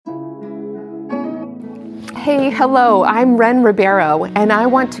Hey, hello, I'm Ren Ribeiro, and I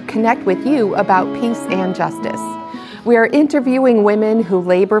want to connect with you about peace and justice. We are interviewing women who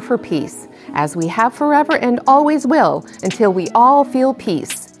labor for peace, as we have forever and always will, until we all feel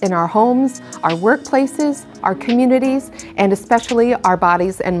peace in our homes, our workplaces, our communities, and especially our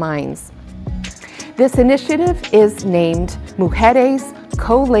bodies and minds. This initiative is named Mujéres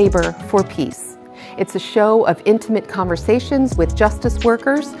Co-Labor for Peace. It's a show of intimate conversations with justice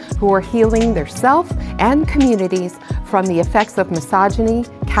workers who are healing their self and communities from the effects of misogyny,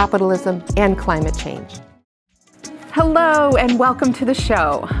 capitalism, and climate change. Hello, and welcome to the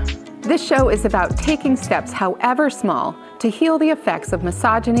show. This show is about taking steps, however small, to heal the effects of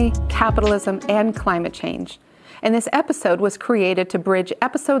misogyny, capitalism, and climate change. And this episode was created to bridge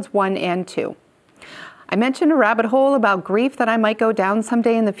episodes 1 and 2. I mentioned a rabbit hole about grief that I might go down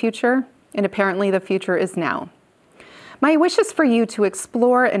someday in the future, and apparently the future is now. My wish is for you to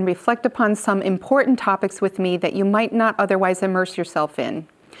explore and reflect upon some important topics with me that you might not otherwise immerse yourself in,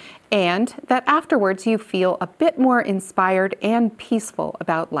 and that afterwards you feel a bit more inspired and peaceful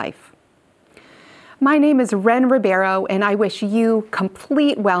about life. My name is Ren Ribeiro, and I wish you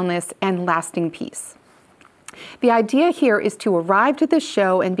complete wellness and lasting peace. The idea here is to arrive to this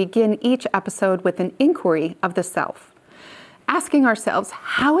show and begin each episode with an inquiry of the self. Asking ourselves,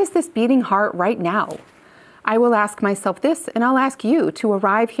 how is this beating heart right now? I will ask myself this, and I'll ask you to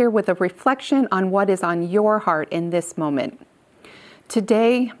arrive here with a reflection on what is on your heart in this moment.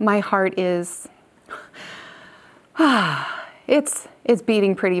 Today, my heart is, it's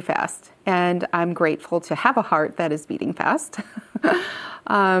beating pretty fast, and I'm grateful to have a heart that is beating fast.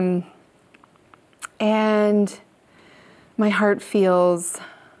 And my heart feels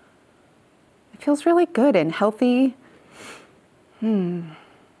really good and healthy. And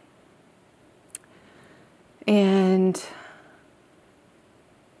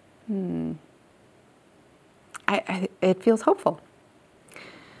it feels hopeful.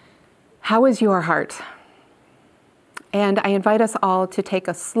 How is your heart? And I invite us all to take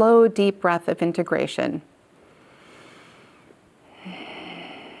a slow, deep breath of integration.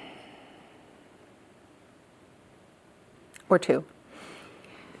 Or two.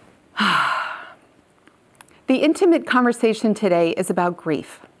 The intimate conversation today is about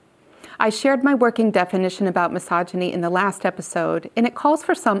grief. I shared my working definition about misogyny in the last episode, and it calls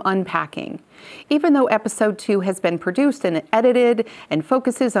for some unpacking. Even though episode 2 has been produced and edited and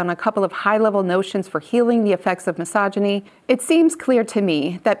focuses on a couple of high-level notions for healing the effects of misogyny, it seems clear to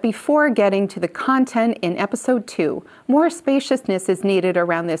me that before getting to the content in episode 2, more spaciousness is needed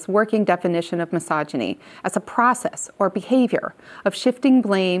around this working definition of misogyny as a process or behavior of shifting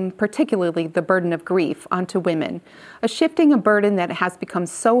blame, particularly the burden of grief, onto women, shifting a burden that has become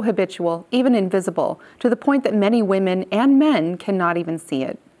so habitual, even invisible, to the point that many women and men cannot even see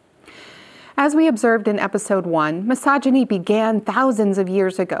it. As we observed in episode 1, misogyny began thousands of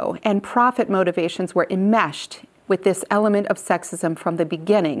years ago, and profit motivations were enmeshed with this element of sexism from the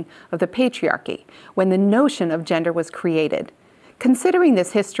beginning of the patriarchy, when the notion of gender was created. Considering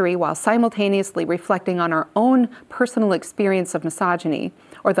this history while simultaneously reflecting on our own personal experience of misogyny,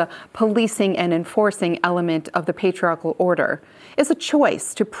 or the policing and enforcing element of the patriarchal order, is a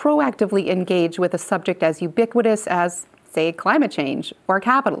choice to proactively engage with a subject as ubiquitous as, say, climate change or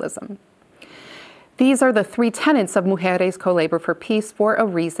capitalism. These are the 3 tenets of Mujéres Co-Labor for Peace for a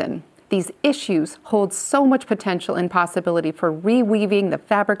reason. These issues hold so much potential and possibility for reweaving the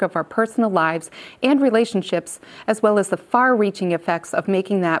fabric of our personal lives and relationships, as well as the far-reaching effects of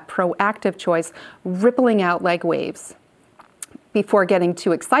making that proactive choice rippling out like waves. Before getting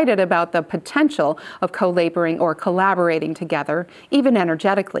too excited about the potential of co-laboring or collaborating together, even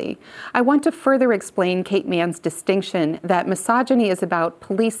energetically, I want to further explain Kate Manne's distinction that misogyny is about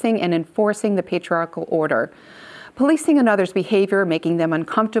policing and enforcing the patriarchal order. Policing another's behavior, making them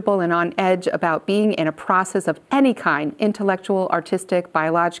uncomfortable and on edge about being in a process of any kind, intellectual, artistic,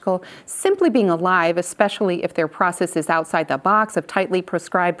 biological, simply being alive, especially if their process is outside the box of tightly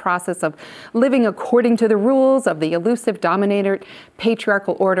prescribed process of living according to the rules of the elusive, dominated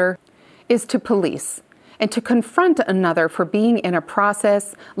patriarchal order, is to police. And to confront another for being in a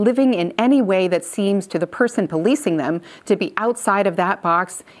process, living in any way that seems to the person policing them to be outside of that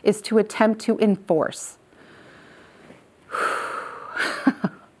box, is to attempt to enforce.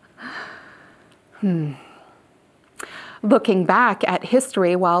 Looking back at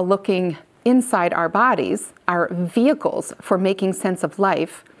history while looking inside our bodies, our vehicles for making sense of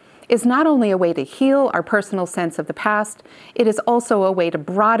life, is not only a way to heal our personal sense of the past, it is also a way to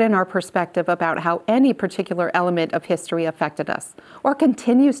broaden our perspective about how any particular element of history affected us or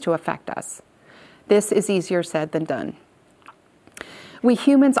continues to affect us. This is easier said than done. We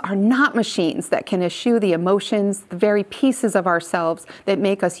humans are not machines that can eschew the emotions, the very pieces of ourselves that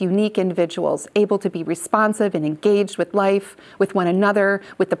make us unique individuals, able to be responsive and engaged with life, with one another,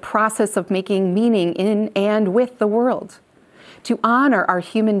 with the process of making meaning in and with the world. To honor our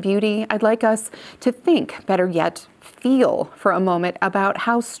human beauty, I'd like us to think, better yet, feel for a moment about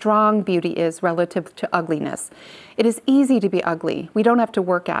how strong beauty is relative to ugliness. It is easy to be ugly. We don't have to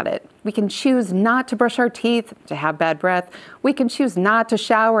work at it. We can choose not to brush our teeth, to have bad breath. We can choose not to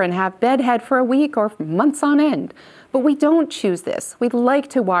shower and have bedhead for a week or months on end. But we don't choose this. We'd like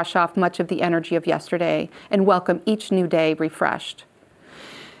to wash off much of the energy of yesterday and welcome each new day refreshed.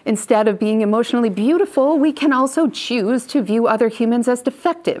 Instead of being emotionally beautiful, we can also choose to view other humans as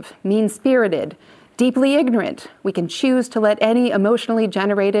defective, mean-spirited, deeply ignorant. We can choose to let any emotionally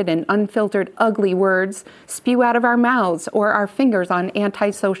generated and unfiltered ugly words spew out of our mouths or our fingers on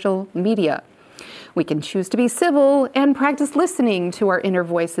antisocial media. We can choose to be civil and practice listening to our inner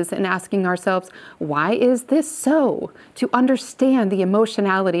voices and asking ourselves, why is this so? To understand the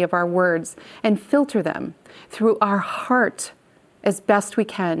emotionality of our words and filter them through our heart as best we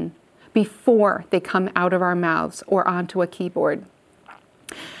can before they come out of our mouths or onto a keyboard.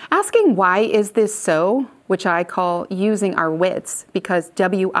 Asking why is this so, which I call using our WITS, because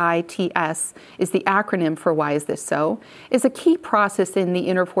WITS is the acronym for why is this so, is a key process in the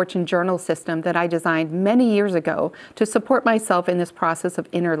InnerFortune journal system that I designed many years ago to support myself in this process of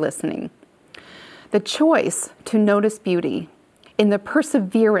inner listening. The choice to notice beauty in the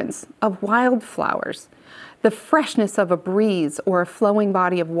perseverance of wildflowers, the freshness of a breeze or a flowing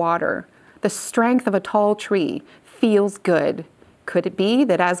body of water, the strength of a tall tree feels good. Could it be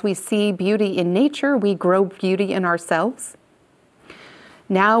that as we see beauty in nature, we grow beauty in ourselves?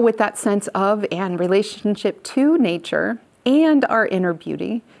 Now, with that sense of and relationship to nature and our inner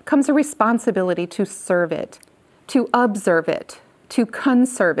beauty, comes a responsibility to serve it, to observe it, to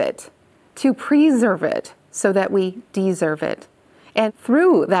conserve it, to preserve it so that we deserve it. And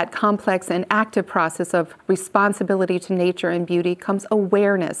through that complex and active process of responsibility to nature and beauty comes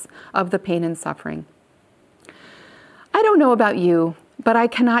awareness of the pain and suffering. I don't know about you, but I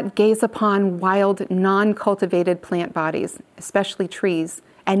cannot gaze upon wild, non-cultivated plant bodies, especially trees,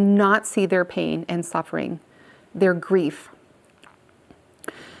 and not see their pain and suffering, their grief.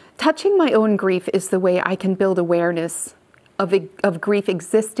 Touching my own grief is the way I can build awareness of grief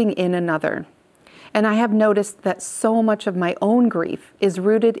existing in another. And I have noticed that so much of my own grief is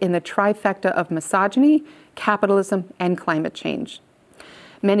rooted in the trifecta of misogyny, capitalism, and climate change.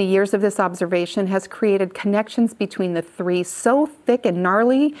 Many years of this observation has created connections between the three so thick and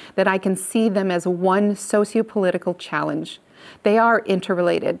gnarly that I can see them as one socio-political challenge. They are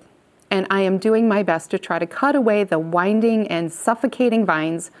interrelated, and I am doing my best to try to cut away the winding and suffocating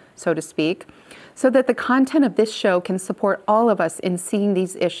vines, so to speak, so that the content of this show can support all of us in seeing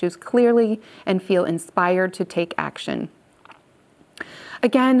these issues clearly and feel inspired to take action.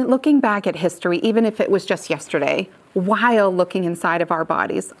 Again, looking back at history, even if it was just yesterday, while looking inside of our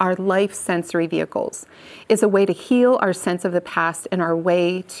bodies, our life sensory vehicles, is a way to heal our sense of the past and our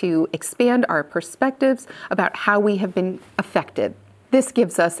way to expand our perspectives about how we have been affected. This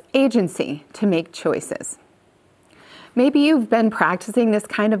gives us agency to make choices. Maybe you've been practicing this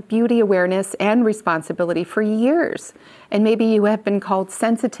kind of beauty awareness and responsibility for years, and maybe you have been called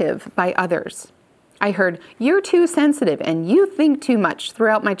sensitive by others. I heard, "You're too sensitive and you think too much"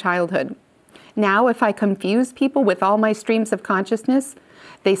 throughout my childhood. Now, if I confuse people with all my streams of consciousness,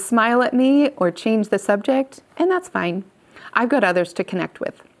 they smile at me or change the subject, and that's fine. I've got others to connect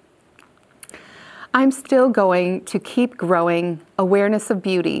with. I'm still going to keep growing awareness of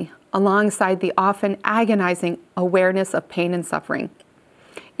beauty alongside the often agonizing awareness of pain and suffering.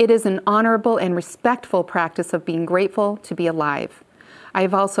 It is an honorable and respectful practice of being grateful to be alive. I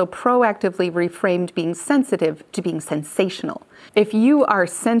have also proactively reframed being sensitive to being sensational. If you are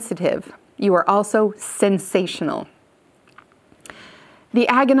sensitive, you are also sensational. The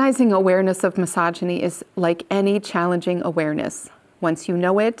agonizing awareness of misogyny is like any challenging awareness. Once you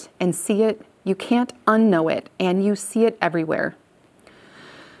know it and see it, you can't unknow it, and you see it everywhere.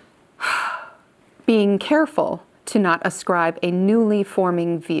 Being careful to not ascribe a newly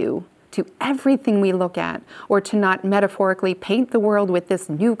forming view to everything we look at, or to not metaphorically paint the world with this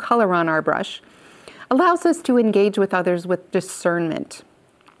new color on our brush, allows us to engage with others with discernment.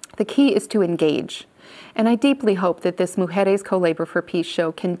 The key is to engage. And I deeply hope that this Mujéres Co-Labor for Peace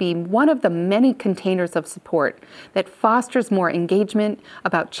show can be one of the many containers of support that fosters more engagement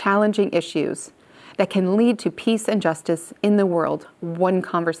about challenging issues that can lead to peace and justice in the world, one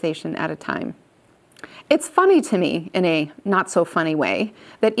conversation at a time. It's funny to me, in a not so funny way,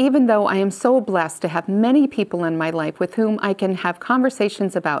 that even though I am so blessed to have many people in my life with whom I can have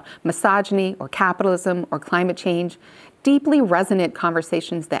conversations about misogyny or capitalism or climate change, deeply resonant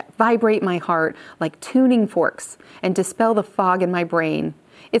conversations that vibrate my heart like tuning forks and dispel the fog in my brain,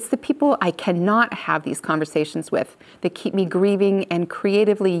 it's the people I cannot have these conversations with that keep me grieving and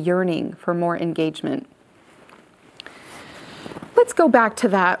creatively yearning for more engagement. Let's go back to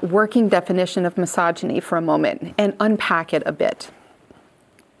that working definition of misogyny for a moment and unpack it a bit.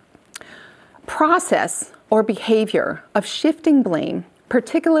 Process or behavior of shifting blame,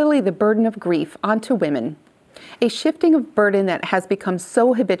 particularly the burden of grief, onto women. A shifting of burden that has become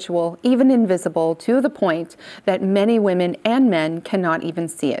so habitual, even invisible, to the point that many women and men cannot even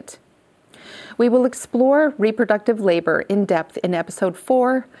see it. We will explore reproductive labor in depth in episode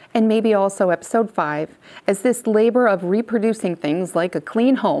 4 and maybe also episode 5, as this labor of reproducing things like a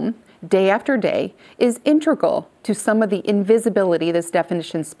clean home, day after day, is integral to some of the invisibility this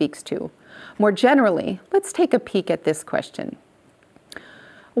definition speaks to. More generally, let's take a peek at this question.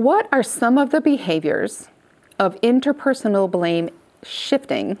 What are some of the behaviors of interpersonal blame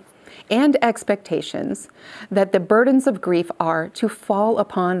shifting and expectations that the burdens of grief are to fall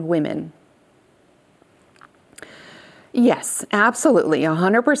upon women? Yes, absolutely,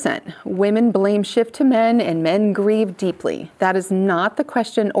 100%. Women blame shift to men and men grieve deeply. That is not the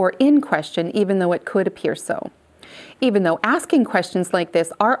question or in question, even though it could appear so. Even though asking questions like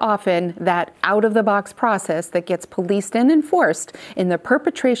this are often that out-of-the-box process that gets policed and enforced in the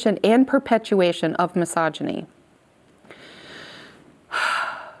perpetration and perpetuation of misogyny.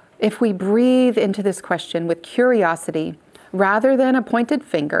 If we breathe into this question with curiosity, rather than a pointed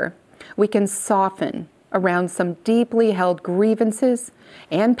finger, we can soften around some deeply held grievances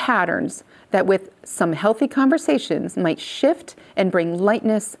and patterns that with some healthy conversations might shift and bring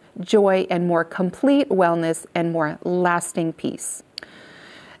lightness, joy, and more complete wellness and more lasting peace.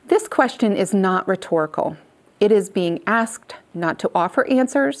 This question is not rhetorical. It is being asked not to offer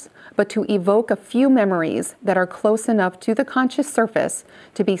answers, but to evoke a few memories that are close enough to the conscious surface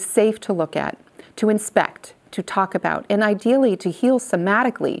to be safe to look at, to inspect, to talk about, and ideally to heal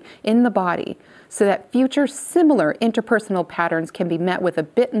somatically in the body, so that future similar interpersonal patterns can be met with a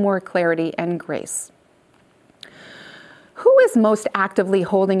bit more clarity and grace. Who is most actively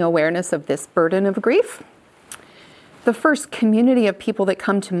holding awareness of this burden of grief? The first community of people that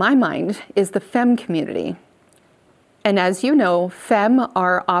come to my mind is the femme community. And as you know, femme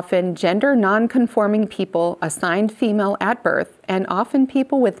are often gender non-conforming people assigned female at birth and often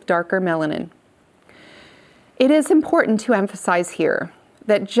people with darker melanin. It is important to emphasize here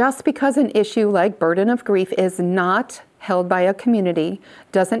that just because an issue like burden of grief is not held by a community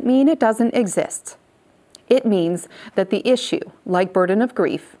doesn't mean it doesn't exist. It means that the issue, like burden of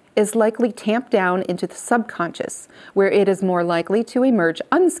grief, is likely tamped down into the subconscious, where it is more likely to emerge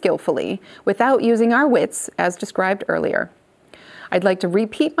unskillfully without using our wits, as described earlier. I'd like to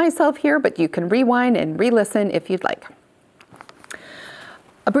repeat myself here, but you can rewind and re-listen if you'd like.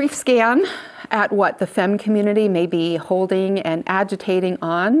 A brief scan at what the femme community may be holding and agitating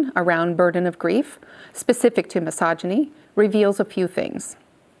on around burden of grief, specific to misogyny, reveals a few things.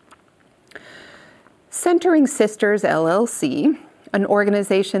 Centering Sisters LLC, an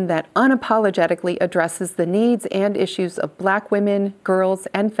organization that unapologetically addresses the needs and issues of Black women, girls,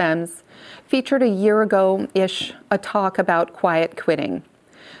 and femmes, featured a year ago-ish a talk about quiet quitting.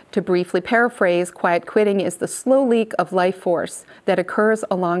 To briefly paraphrase, quiet quitting is the slow leak of life force that occurs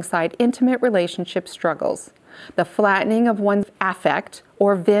alongside intimate relationship struggles, the flattening of one's affect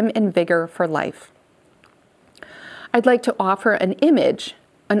or vim and vigor for life. I'd like to offer an image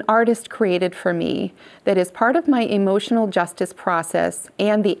an artist created for me that is part of my emotional justice process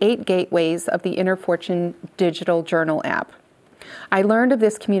and the 8 gateways of the InnerFortune digital journal app. I learned of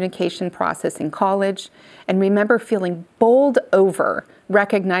this communication process in college and remember feeling bowled over,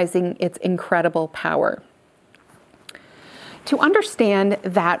 recognizing its incredible power. To understand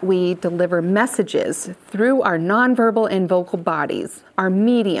that we deliver messages through our nonverbal and vocal bodies, our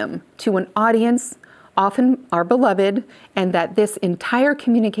medium, to an audience, often our beloved, and that this entire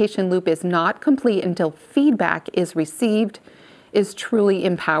communication loop is not complete until feedback is received, is truly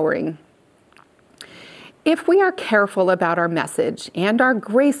empowering. If we are careful about our message and are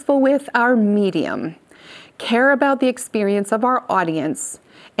graceful with our medium, care about the experience of our audience,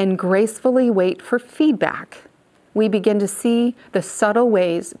 and gracefully wait for feedback, we begin to see the subtle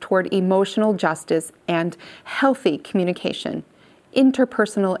ways toward emotional justice and healthy communication,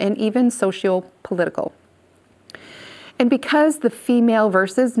 interpersonal and even socio-political. And because the female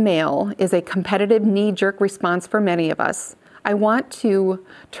versus male is a competitive knee-jerk response for many of us, I want to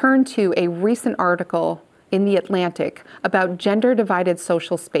turn to a recent article in The Atlantic about gender-divided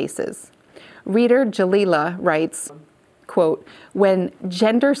social spaces. Reader Jalila writes, quote, "When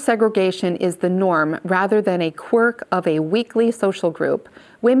gender segregation is the norm rather than a quirk of a weekly social group,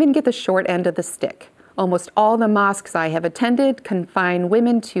 women get the short end of the stick. Almost all the mosques I have attended confine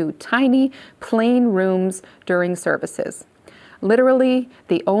women to tiny, plain rooms during services. Literally,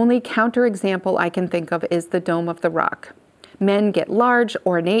 the only counterexample I can think of is the Dome of the Rock. Men get large,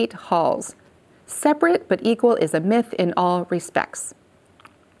 ornate halls. Separate but equal is a myth in all respects."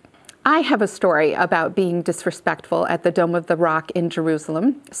 I have a story about being disrespectful at the Dome of the Rock in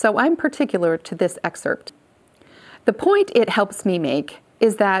Jerusalem, so I'm particular to this excerpt. The point it helps me make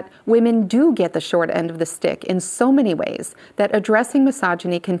is that women do get the short end of the stick in so many ways that addressing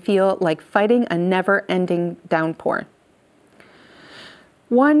misogyny can feel like fighting a never-ending downpour.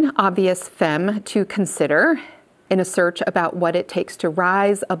 One obvious femme to consider in a search about what it takes to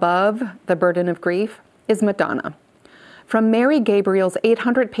rise above the burden of grief is Madonna. From Mary Gabriel's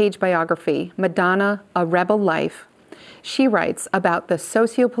 800-page biography, Madonna, A Rebel Life, she writes about the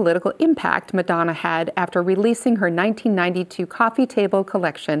socio-political impact Madonna had after releasing her 1992 coffee table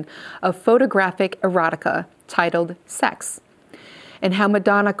collection of photographic erotica titled Sex, and how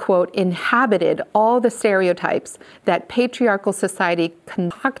Madonna, quote, "inhabited all the stereotypes that patriarchal society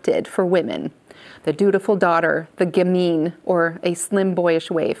concocted for women. The dutiful daughter, the gamine, or a slim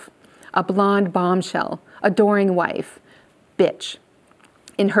boyish waif, a blonde bombshell, adoring wife, bitch,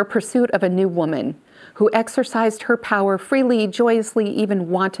 in her pursuit of a new woman who exercised her power freely, joyously, even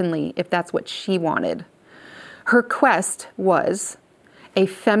wantonly, if that's what she wanted. Her quest was a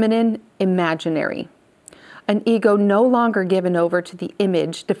feminine imaginary, an ego no longer given over to the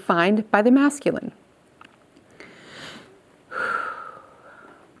image defined by the masculine."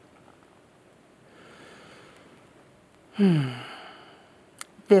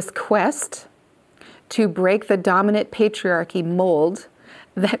 This quest to break the dominant patriarchy mold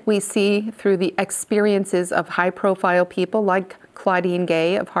that we see through the experiences of high-profile people like Claudine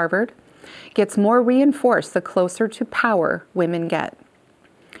Gay of Harvard gets more reinforced the closer to power women get.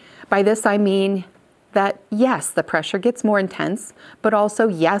 By this I mean that, yes, the pressure gets more intense, but also,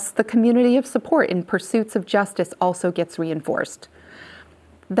 yes, the community of support in pursuits of justice also gets reinforced.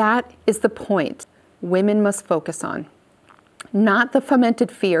 That is the point women must focus on, not the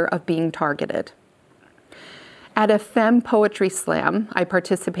fomented fear of being targeted. At a femme poetry slam I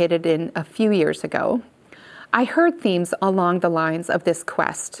participated in a few years ago, I heard themes along the lines of this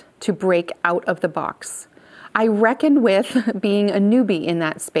quest to break out of the box. I reckoned with being a newbie in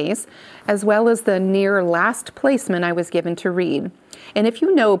that space, as well as the near last placement I was given to read. And if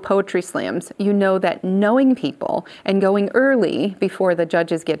you know poetry slams, you know that knowing people and going early before the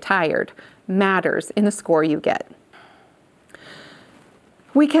judges get tired matters in the score you get.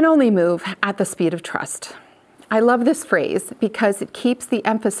 We can only move at the speed of trust. I love this phrase because it keeps the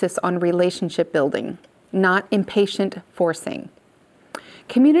emphasis on relationship building, not impatient forcing.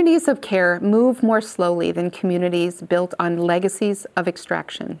 Communities of care move more slowly than communities built on legacies of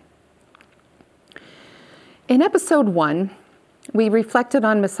extraction. In episode 1, we reflected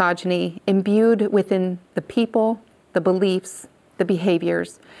on misogyny imbued within the people, the beliefs, the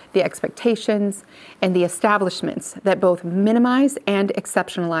behaviors, the expectations, and the establishments that both minimize and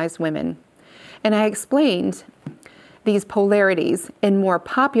exceptionalize women. And I explained these polarities in more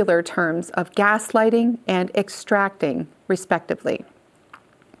popular terms of gaslighting and extracting, respectively.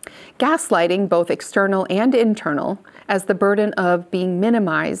 Gaslighting, both external and internal, as the burden of being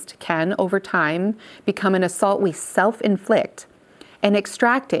minimized can, over time, become an assault we self-inflict, and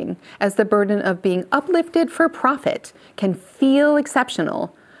extracting, as the burden of being uplifted for profit, can feel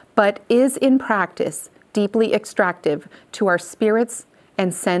exceptional, but is in practice deeply extractive to our spirits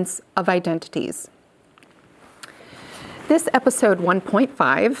and sense of identities. This episode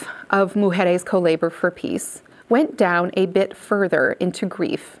 1.5 of Mujéres Co-Labor for Peace went down a bit further into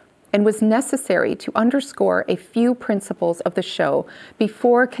grief and was necessary to underscore a few principles of the show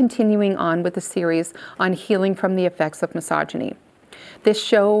before continuing on with the series on healing from the effects of misogyny. This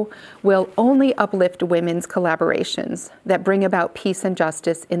show will only uplift women's collaborations that bring about peace and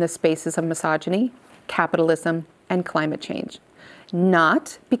justice in the spaces of misogyny, capitalism, and climate change.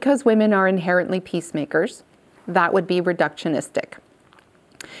 Not because women are inherently peacemakers. That would be reductionistic.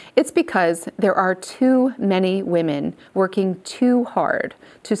 It's because there are too many women working too hard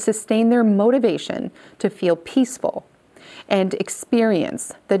to sustain their motivation to feel peaceful and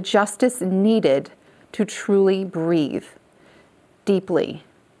experience the justice needed to truly breathe deeply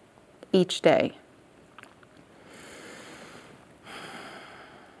each day.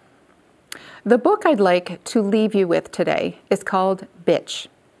 The book I'd like to leave you with today is called Bitch,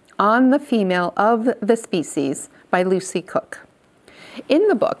 On the Female of the Species by Lucy Cooke. In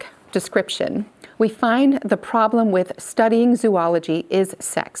the book description, we find the problem with studying zoology is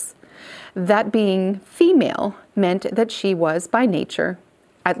sex. That being female meant that she was by nature,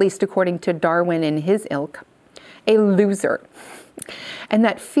 at least according to Darwin and his ilk, a loser. And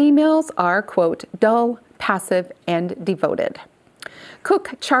that females are, quote, dull, passive, and devoted.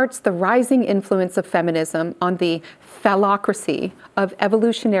 Cooke charts the rising influence of feminism on the phallocracy of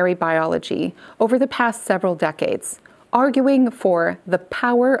evolutionary biology over the past several decades, arguing for the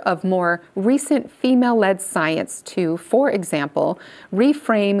power of more recent female-led science to, for example,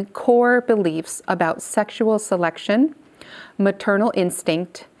 reframe core beliefs about sexual selection, maternal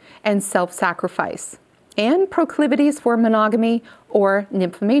instinct, and self-sacrifice, and proclivities for monogamy or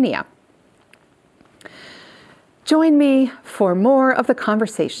nymphomania. Join me for more of the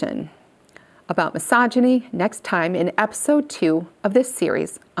conversation about misogyny next time in episode 2 of this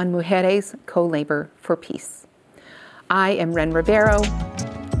series on Mujéres Co-Labor for Peace. I am Ren Rivero.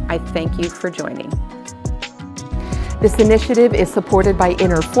 I thank you for joining. This initiative is supported by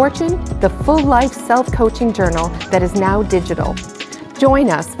InnerFortune, the full-life self-coaching journal that is now digital. Join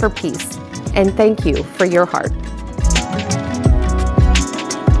us for peace, and thank you for your heart.